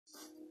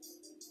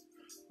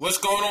What's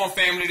going on,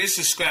 family? This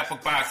is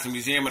Scrapbook Boxing,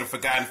 Museum of the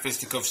Forgotten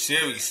Fisticuffs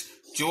series.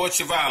 George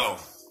Chuvalo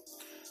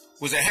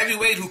was a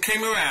heavyweight who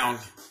came around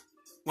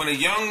when a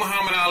young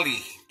Muhammad Ali,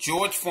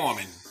 George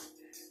Foreman,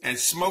 and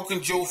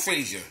Smoking Joe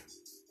Frazier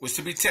was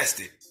to be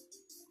tested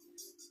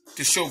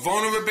to show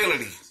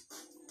vulnerability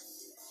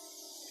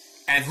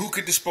and who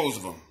could dispose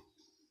of them.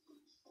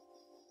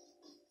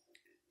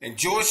 And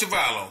George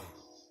Chuvalo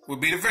would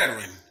be the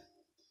veteran.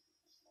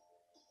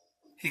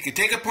 He could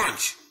take a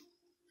punch,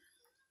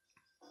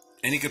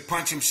 and he could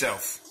punch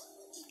himself.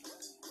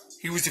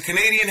 He was the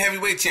Canadian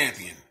heavyweight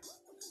champion.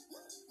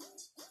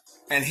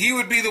 And he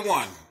would be the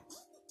one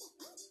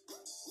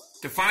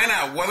to find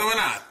out whether or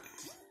not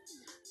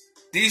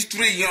these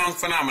three young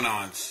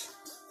phenomenons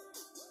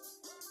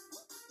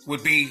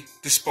would be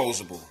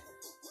disposable.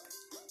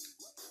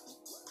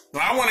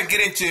 Now, I want to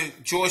get into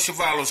George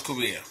Chuvalo's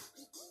career,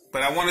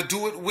 but I want to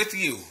do it with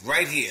you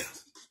right here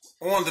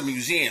on the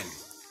Museum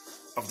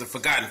of the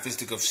Forgotten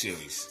Fisticuffs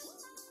series.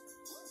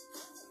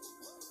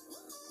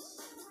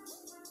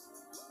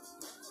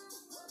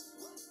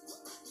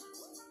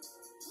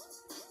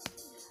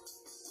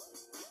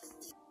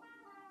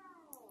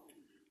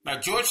 Now,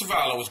 George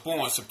Chuvalo was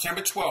born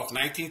September 12,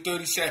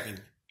 1937,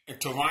 in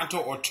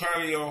Toronto,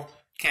 Ontario,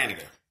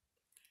 Canada.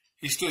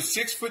 He stood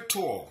 6 foot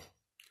tall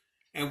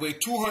and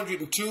weighed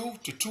 202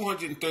 to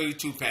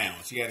 232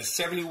 pounds. He had a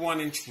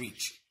 71-inch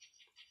reach.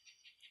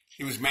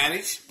 He was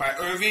managed by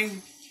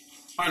Irving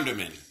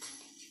Underman.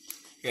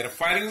 He had a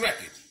fighting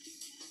record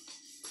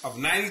of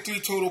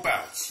 93 total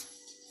bouts,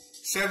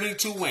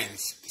 72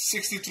 wins,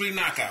 63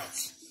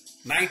 knockouts,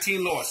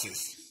 19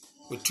 losses,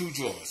 with 2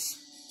 draws.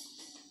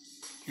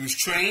 He was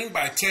trained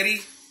by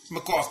Teddy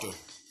MacArthur.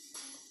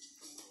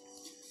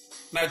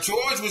 Now,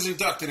 George was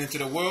inducted into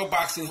the World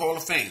Boxing Hall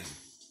of Fame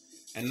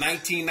in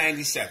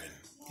 1997.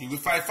 He would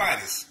fight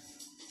fighters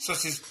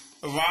such as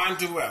Ivan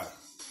Durrell,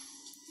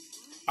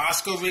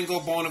 Oscar Ringo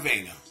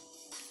Bonavena,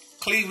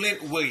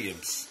 Cleveland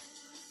Williams,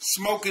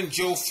 Smoking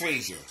Joe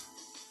Frazier,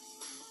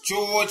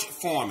 George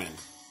Foreman.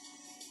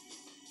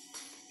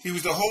 He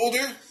was the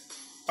holder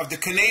of the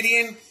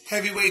Canadian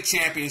Heavyweight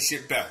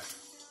Championship belt.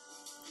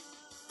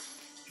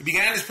 He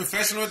began his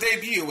professional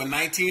debut in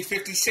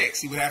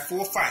 1956. He would have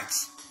 4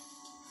 fights,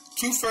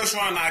 2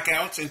 first-round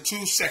knockouts and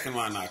 2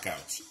 second-round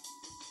knockouts.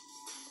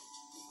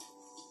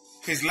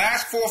 His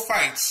last 4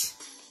 fights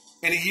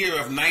in the year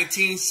of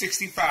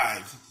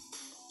 1965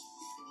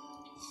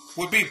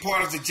 would be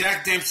part of the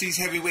Jack Dempsey's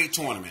heavyweight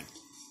tournament.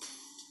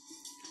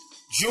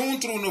 June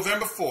through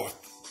November 4th,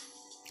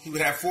 he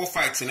would have 4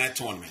 fights in that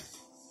tournament.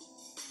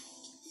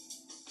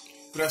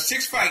 He would have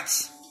 6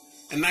 fights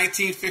in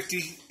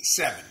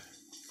 1957.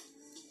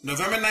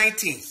 November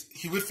 19th,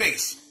 he would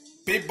face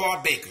Big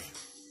Bob Baker.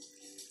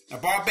 Now,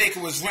 Bob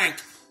Baker was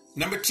ranked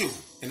number 2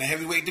 in the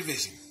heavyweight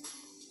division.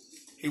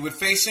 He would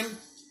face him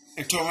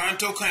in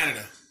Toronto,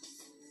 Canada,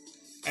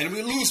 and he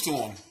would lose to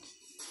him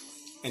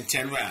in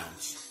 10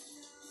 rounds.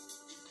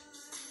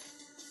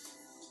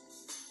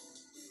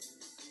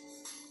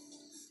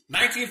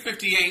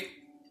 (1958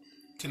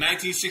 to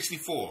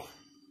 1964),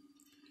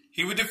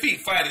 he would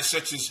defeat fighters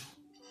such as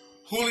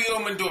Julio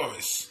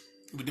Mendoza.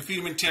 He would defeat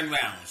him in 10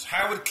 rounds.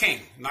 Howard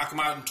King, knock him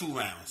out in 2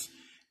 rounds.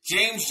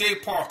 James J.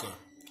 Parker,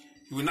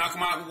 he would knock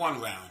him out in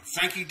 1 round.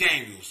 Frankie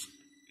Daniels,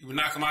 he would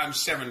knock him out in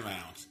 7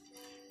 rounds.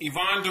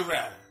 Ivan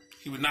Durrell,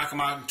 he would knock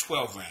him out in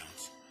 12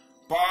 rounds.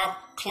 Bob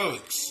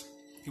Clerix,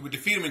 he would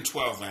defeat him in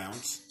 12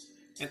 rounds.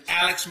 And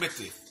Alex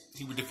Mitriff,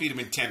 he would defeat him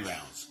in 10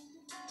 rounds.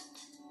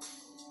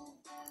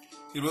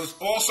 He would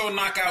also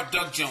knock out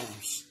Doug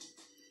Jones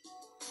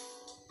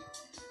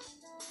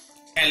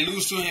and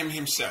lose to him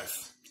himself.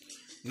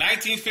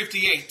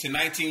 1958 to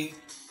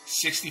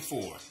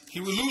 1964, he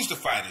would lose to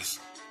fighters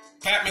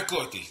Pat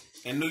McCourty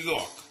in New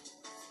York.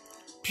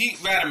 Pete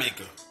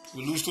Rademacher, he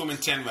would lose to him in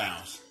 10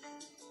 rounds.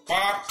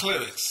 Bob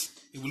Clerix,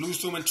 he would lose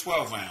to him in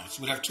 12 rounds.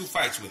 He would have 2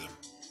 fights with him.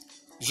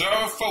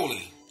 Zara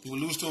Foley, he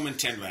would lose to him in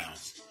 10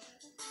 rounds.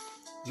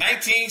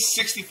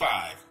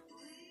 1965,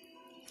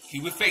 he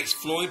would face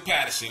Floyd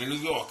Patterson in New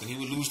York, and he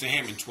would lose to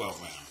him in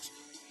 12 rounds.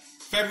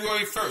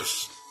 February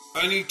 1st,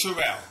 Ernie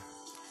Terrell,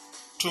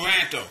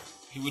 Toronto,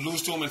 he would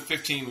lose to him in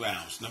 15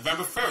 rounds.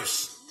 November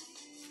 1st,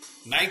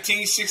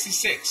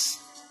 1966,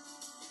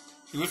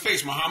 he would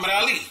face Muhammad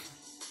Ali,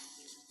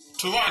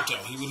 Toronto.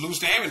 He would lose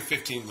to him in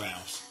 15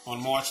 rounds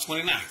on March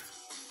 29th.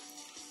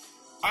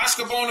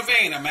 Oscar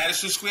Bonavena,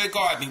 Madison Square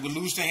Garden, he would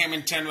lose to him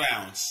in 10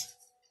 rounds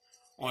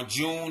on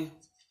June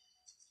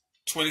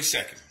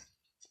 22nd.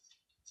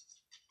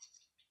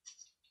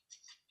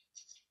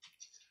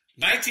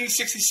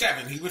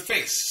 1967, he would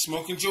face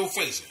Smoking Joe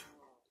Frazier,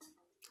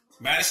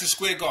 Madison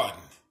Square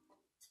Garden,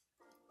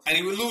 and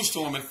he would lose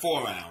to him in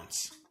 4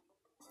 rounds,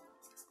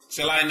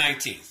 July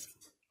 19th.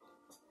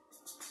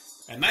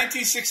 In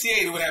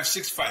 1968, he would have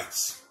 6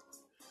 fights.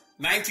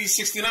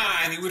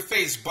 1969, he would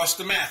face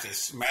Buster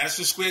Mathis,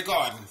 Madison Square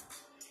Garden,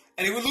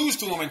 and he would lose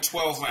to him in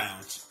 12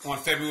 rounds on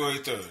February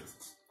 3rd.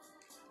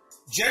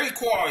 Jerry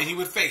Quarry, he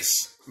would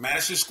face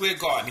Madison Square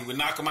Garden. He would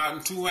knock him out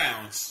in 2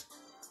 rounds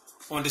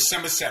on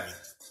December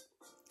 7th.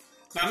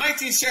 Now, in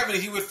 1970,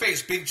 he would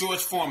face Big George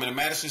Foreman in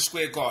Madison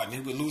Square Garden. He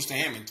would lose to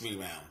him in 3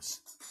 rounds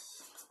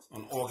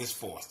on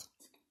August 4th.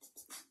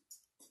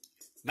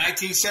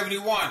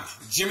 1971,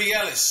 Jimmy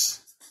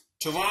Ellis,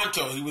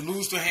 Toronto. He would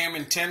lose to him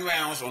in 10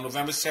 rounds on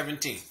November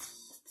 17th.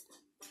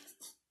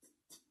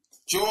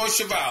 George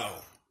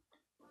Chuvalo,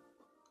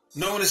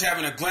 known as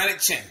having a granite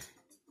chin,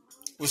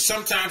 would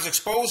sometimes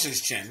expose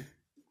his chin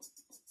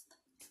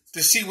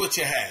to see what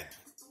you had,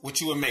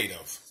 what you were made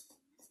of.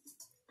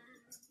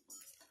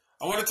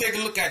 I want to take a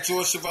look at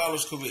George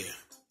Chuvalo's career.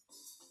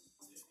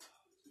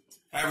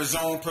 I have his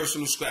own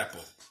personal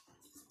scrapbook.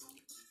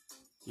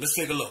 Let's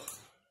take a look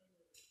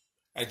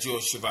at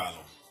George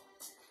Chuvalo.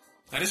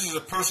 Now, this is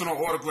a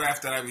personal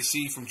autograph that I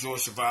received from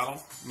George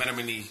Chuvalo. Met him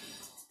in the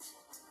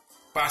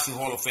Boxing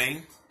Hall of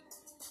Fame.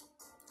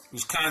 He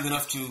was kind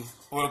enough to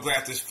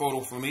autograph this photo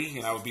for me,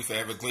 and I would be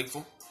forever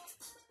grateful.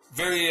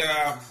 Very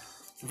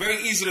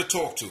easy to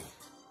talk to.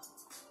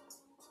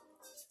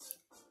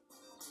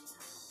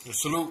 A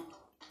salute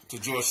to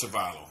George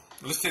Chuvalo.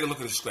 Let's take a look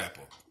at his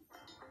scrapbook.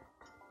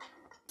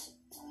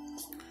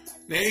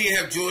 Now here you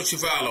have George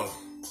Chuvalo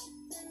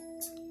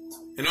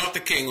and Arthur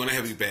King on a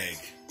heavy bag,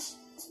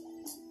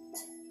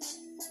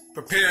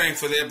 preparing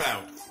for their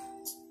bout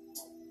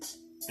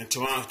in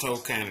Toronto,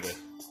 Canada.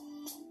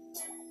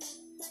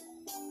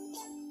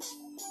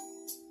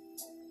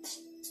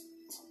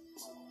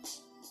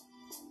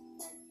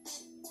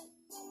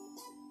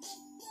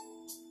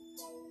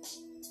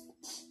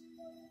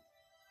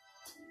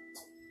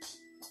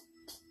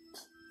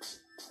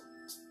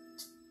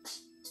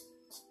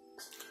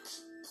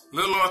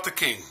 Little Arthur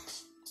King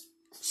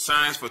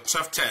signs for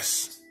tough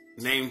tests,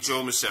 named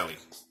Joe Maselli.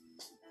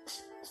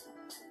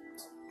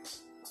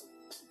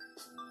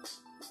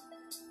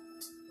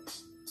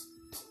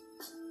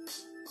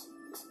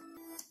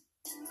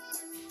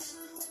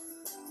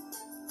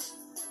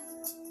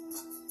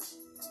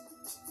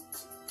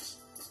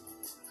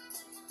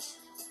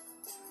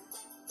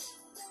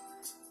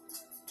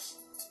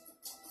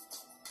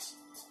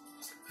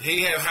 Here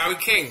you have Howie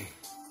King,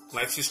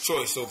 likes his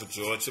choice over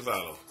George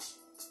Chuvalo.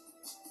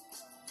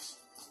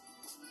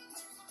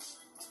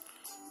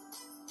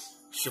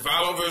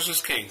 Chuvalo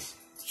versus King.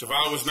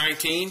 Chuvalo was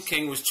 19,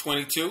 King was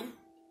 22.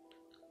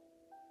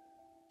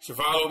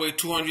 Chuvalo weighed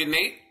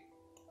 208.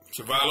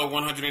 Chuvalo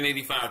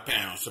 185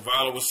 pounds.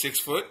 Chuvalo was 6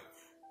 foot.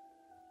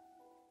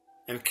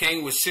 And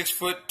King was 6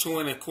 foot 2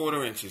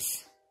 1/4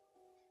 inches.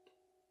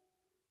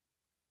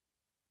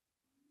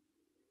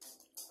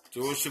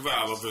 George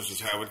Chuvalo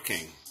versus Howard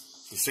King.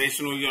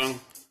 Sensational young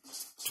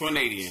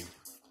Tornadian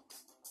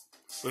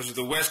versus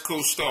the West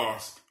Coast star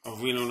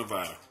of Reno,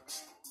 Nevada.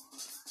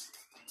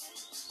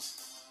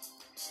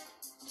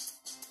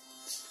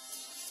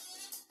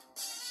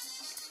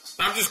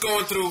 I'm just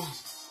going through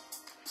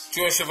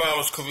George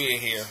Chuvalo's career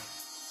here.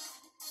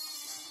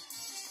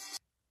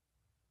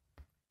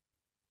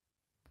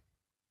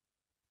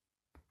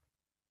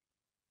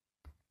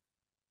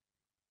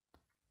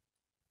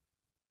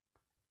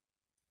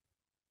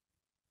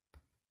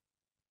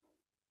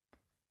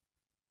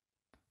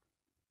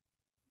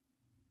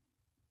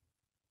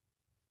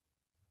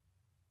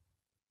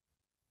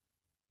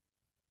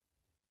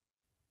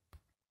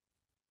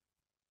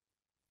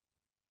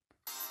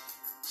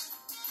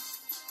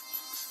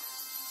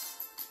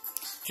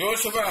 George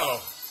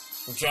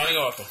Chuvalo and Johnny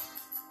Arthur.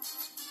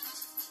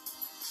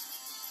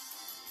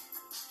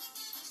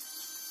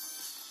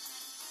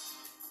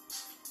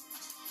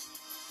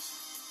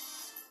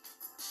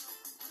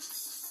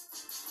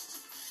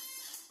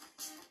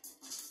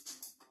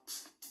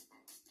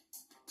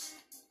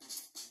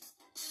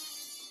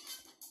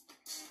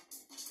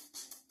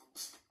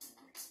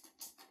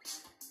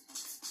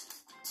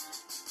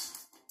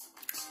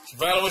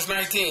 Chuvalo was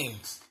 19.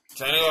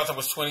 Johnny Arthur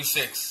was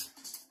 26.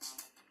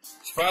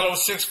 Chuvalo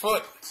was 6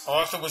 foot.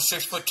 Arthur was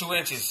 6 foot 2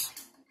 inches.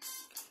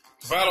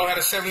 Chuvalo had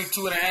a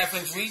 72.5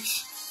 inch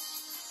reach.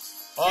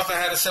 Arthur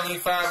had a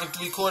 75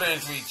 3/4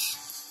 inch reach.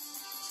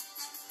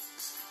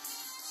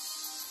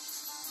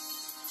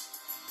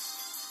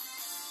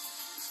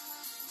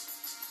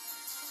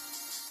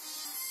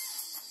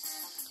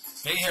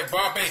 Here you have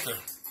Bob Baker,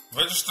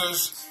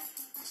 registers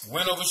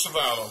win over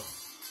Chuvalo.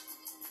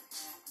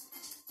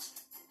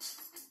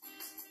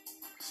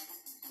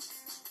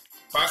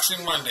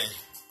 Boxing Monday,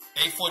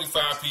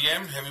 8:45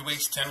 p.m.,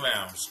 heavyweights 10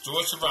 rounds.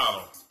 George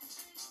Chuvalo,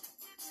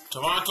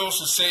 Toronto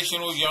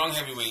sensational young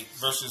heavyweight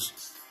versus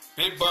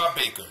Big Bob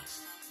Baker,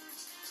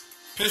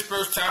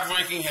 Pittsburgh's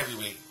top-ranking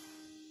heavyweight.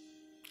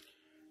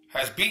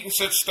 Has beaten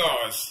such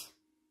stars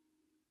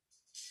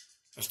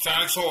as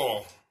Tonix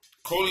Hall,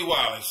 Coley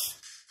Wallace,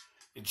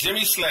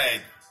 Jimmy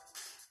Slag,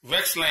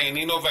 Rex Lane,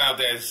 Nino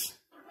Valdez,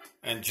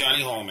 and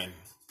Johnny Holman.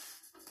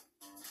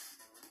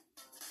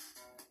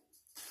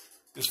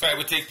 This fight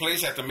would take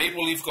place at the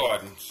Maple Leaf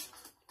Gardens.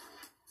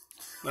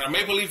 Now,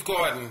 Maple Leaf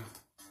Garden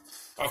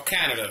of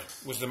Canada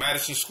was the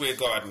Madison Square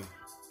Garden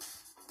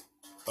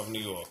of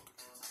New York.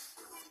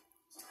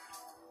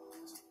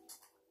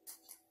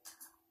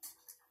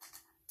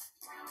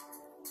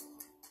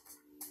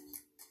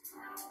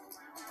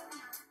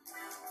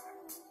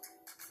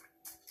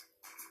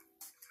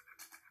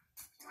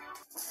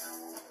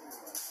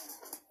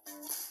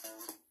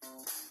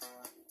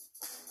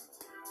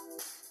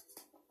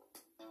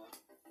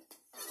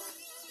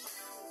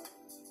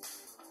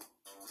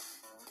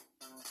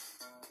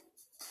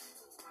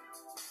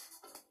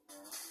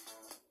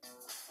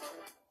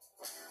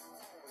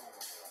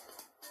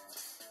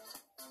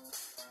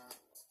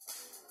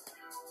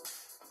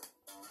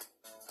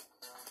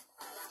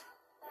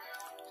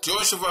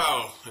 George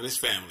Chuvalo and his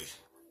family.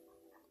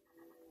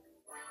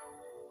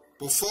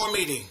 Before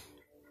meeting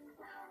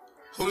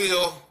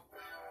Julio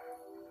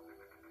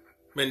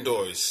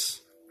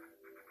Mendorez.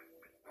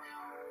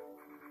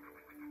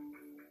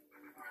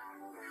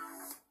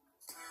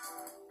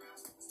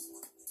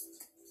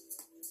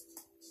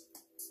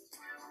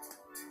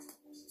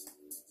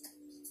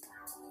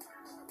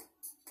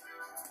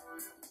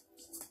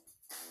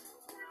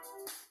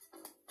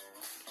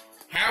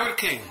 Howard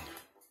King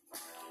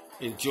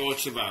and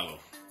George Chuvalo.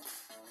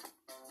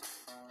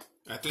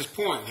 At this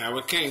point,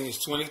 Howard King is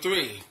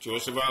 23,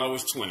 George Chuvalo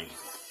is 20.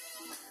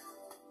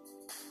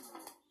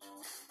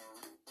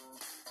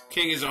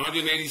 King is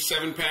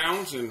 187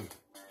 pounds and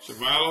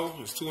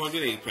Chuvalo is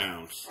 208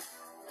 pounds.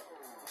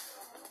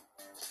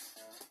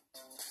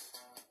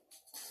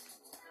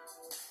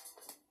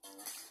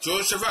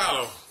 George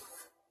Chuvalo,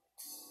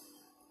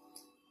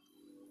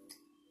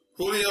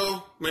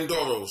 Julio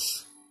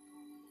Mendorez.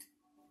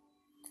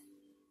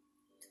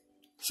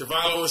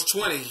 Chuvalo is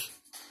 20,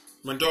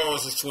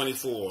 Mendorez is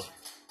 24.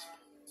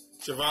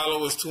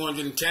 Chuvalo is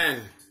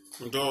 210,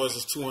 Mendorez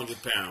is 200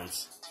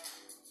 pounds.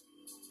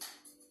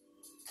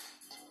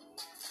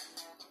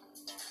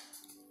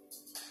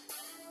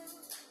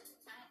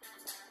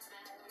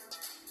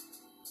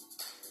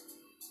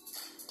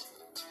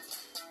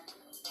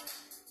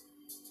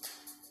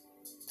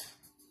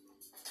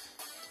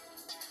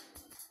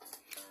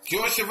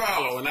 George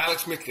Chuvalo and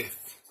Alex Mickliffe.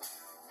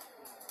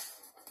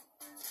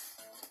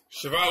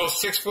 Chuvalo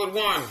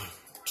 6'1",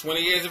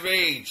 20 years of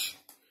age,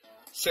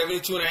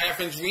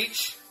 72.5-inch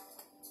reach.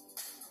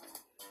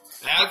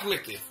 Alex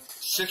Mickliffe,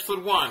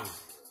 6'1",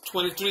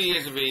 23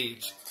 years of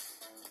age,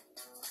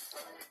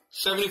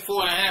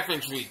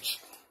 74.5-inch reach.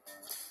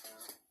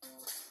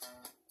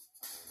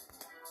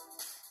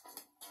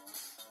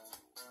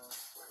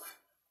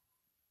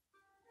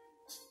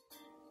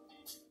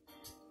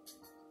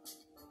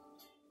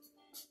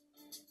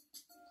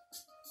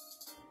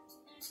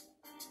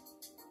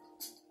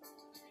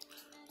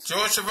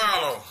 George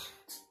Chuvalo,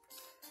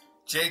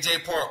 J.J.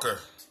 Parker.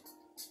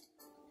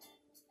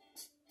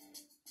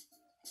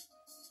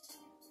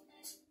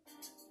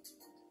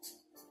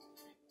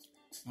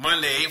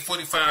 Monday,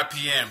 8:45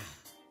 p.m.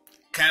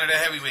 Canada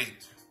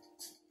Heavyweight.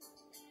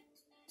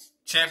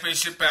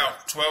 Championship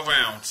bout, 12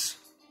 rounds.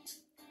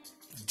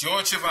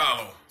 George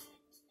Chuvalo.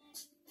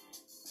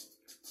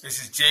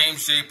 This is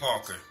James J.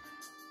 Parker.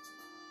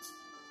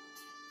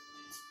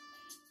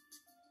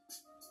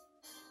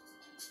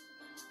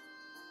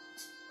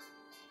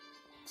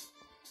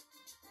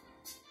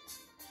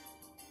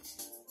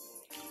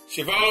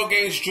 Chuvalo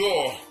gains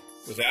draw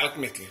with Alex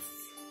Mickliffe.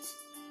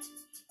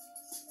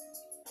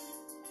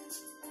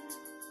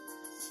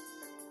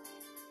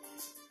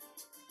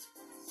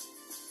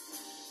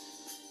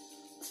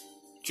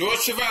 George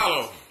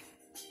Chuvalo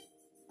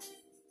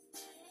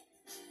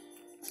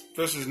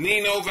versus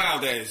Nino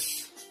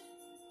Valdez.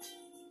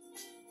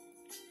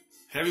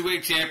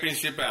 Heavyweight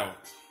championship bout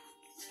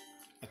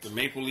at the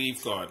Maple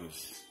Leaf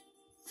Gardens.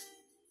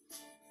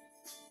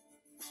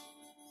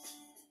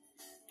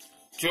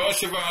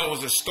 George Chuvalo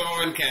was a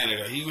star in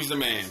Canada. He was the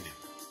man.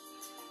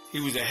 He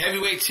was a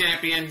heavyweight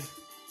champion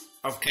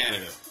of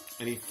Canada,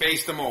 and he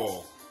faced them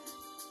all.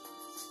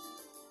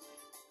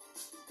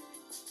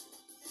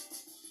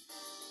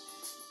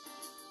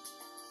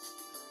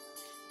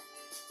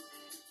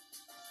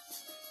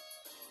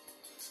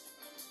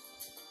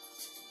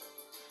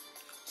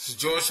 This is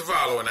George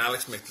Chuvalo and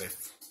Alex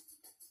Mickliffe.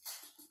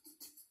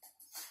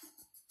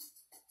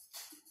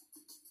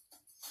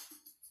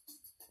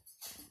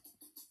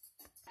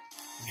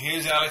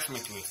 Here's Alex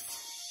Mickliffe.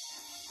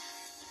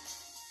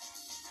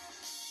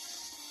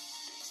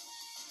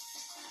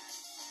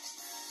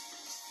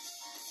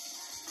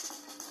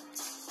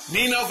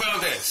 Nino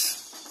Valdez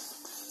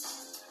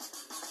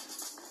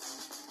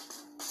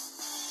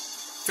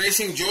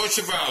facing George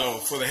Chuvalo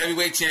for the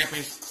heavyweight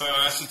champion,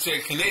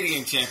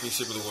 Canadian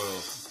championship of the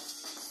world.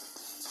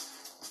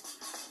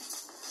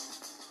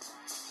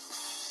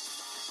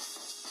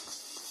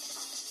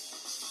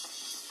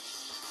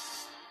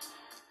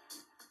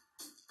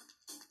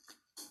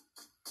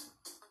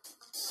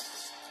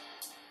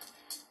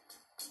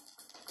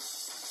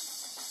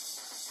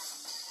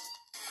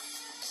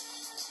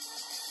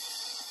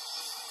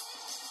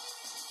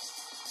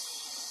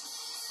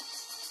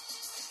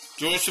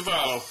 George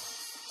Chuvalo,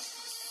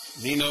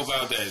 Nino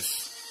Valdez.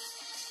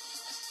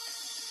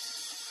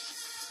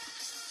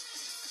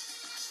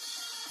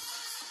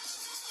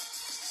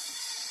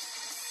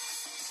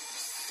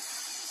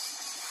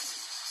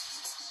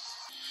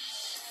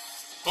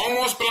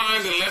 Almost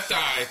blind in left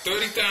eye,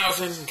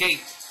 30,000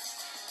 gait,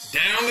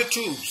 down the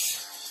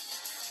tubes,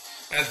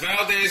 as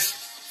Valdez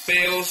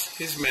fails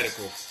his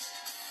medical.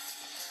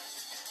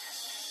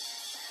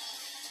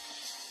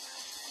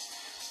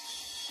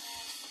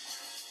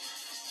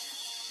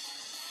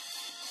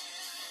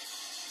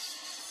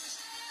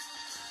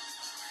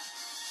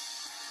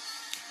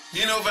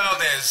 Nino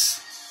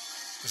Valdez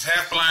was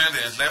half blind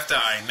in his left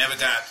eye and never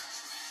got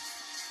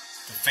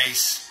to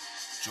face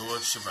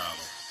George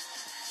Chuvalo.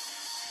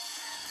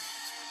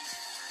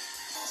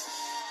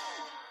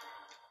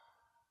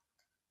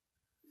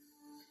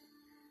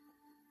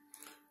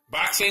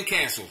 Boxing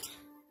canceled.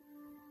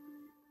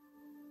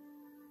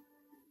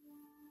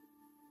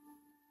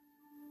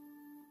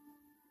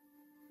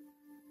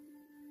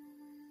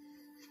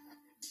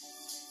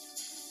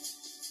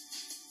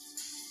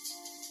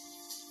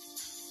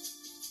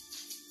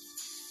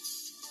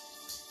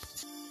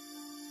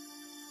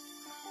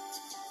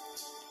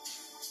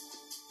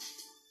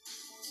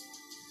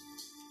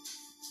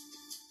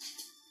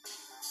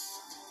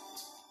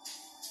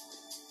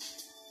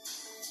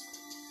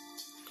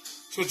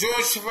 So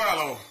George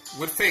Chuvalo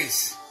would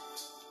face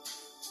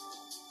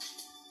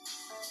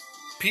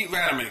Pete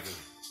Rademacher.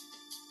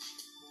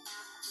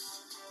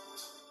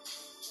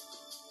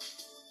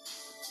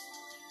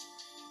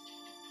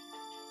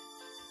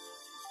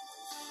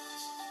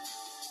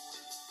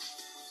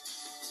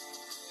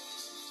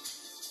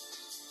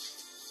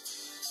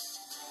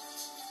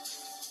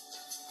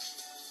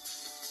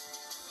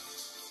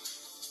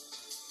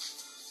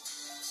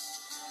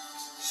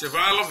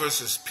 Chuvalo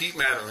versus Pete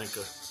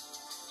Rademacher.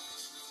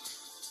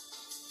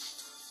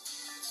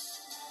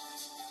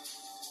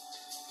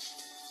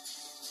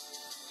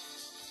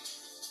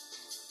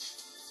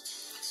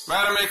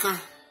 Rademacher,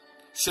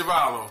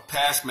 Chuvalo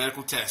passed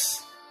medical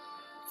tests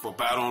for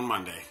battle on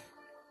Monday.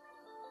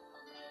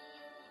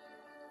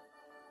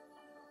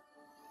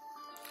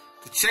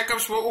 The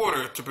checkups were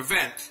ordered to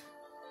prevent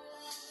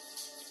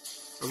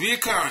a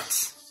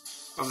reoccurrence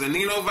of the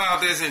Nino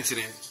Valdez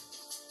incident,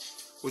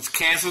 which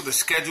canceled the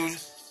scheduled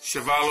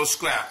Chuvalo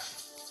scrap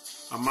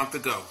a month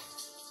ago.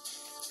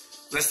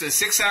 Less than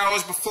 6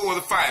 hours before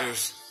the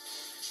fighters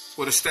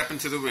were to step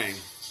into the ring.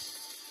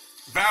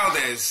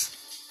 Valdez,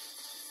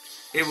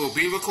 it will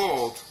be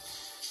recalled,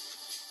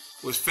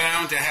 was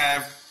found to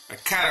have a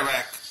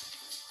cataract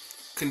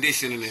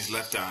condition in his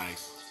left eye,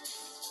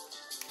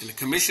 and the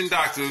commissioned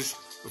doctors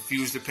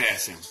refused to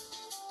pass him.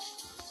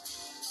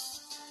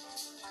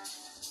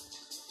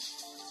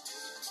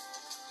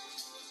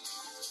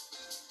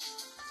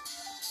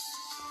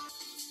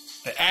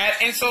 To add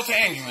insult to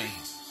injury,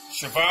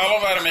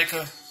 Chuvalo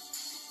Rademacher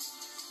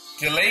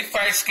delayed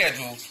fight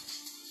scheduled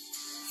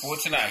for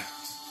tonight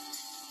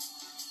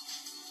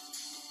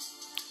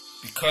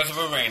because of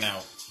a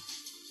rainout.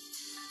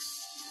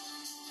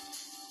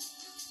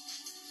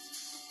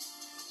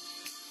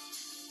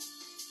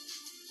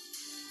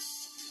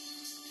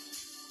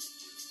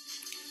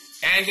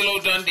 Angelo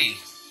Dundee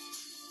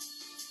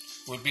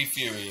would be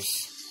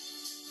furious.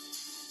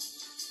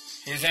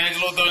 Here's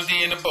Angelo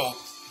Dundee in the boat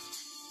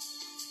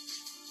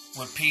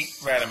with Pete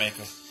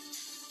Rademacher.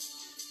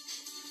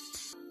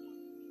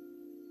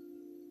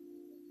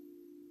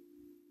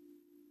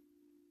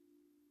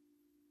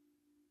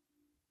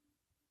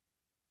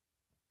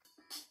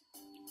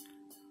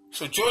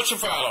 So George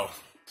Chuvalo,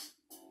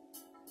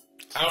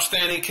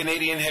 outstanding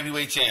Canadian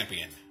heavyweight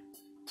champion,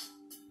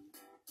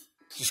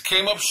 just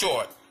came up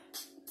short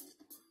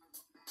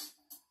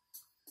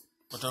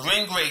with the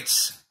ring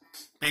greats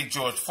Big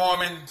George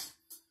Foreman,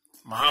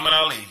 Muhammad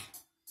Ali,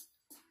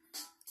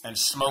 and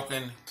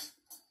Smoking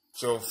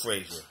Joe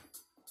Frazier.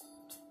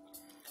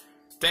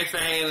 Thanks for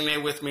hanging in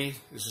there with me.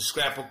 This is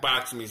Scrapbook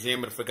Boxing,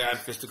 Museum of the Forgotten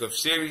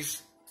Fisticuffs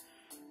series,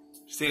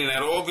 stating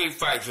that all great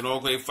fights and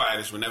all great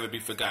fighters will never be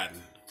forgotten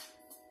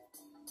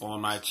on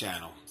my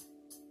channel.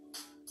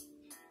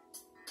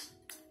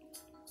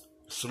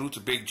 Salute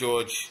to Big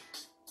George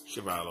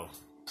Chuvalo.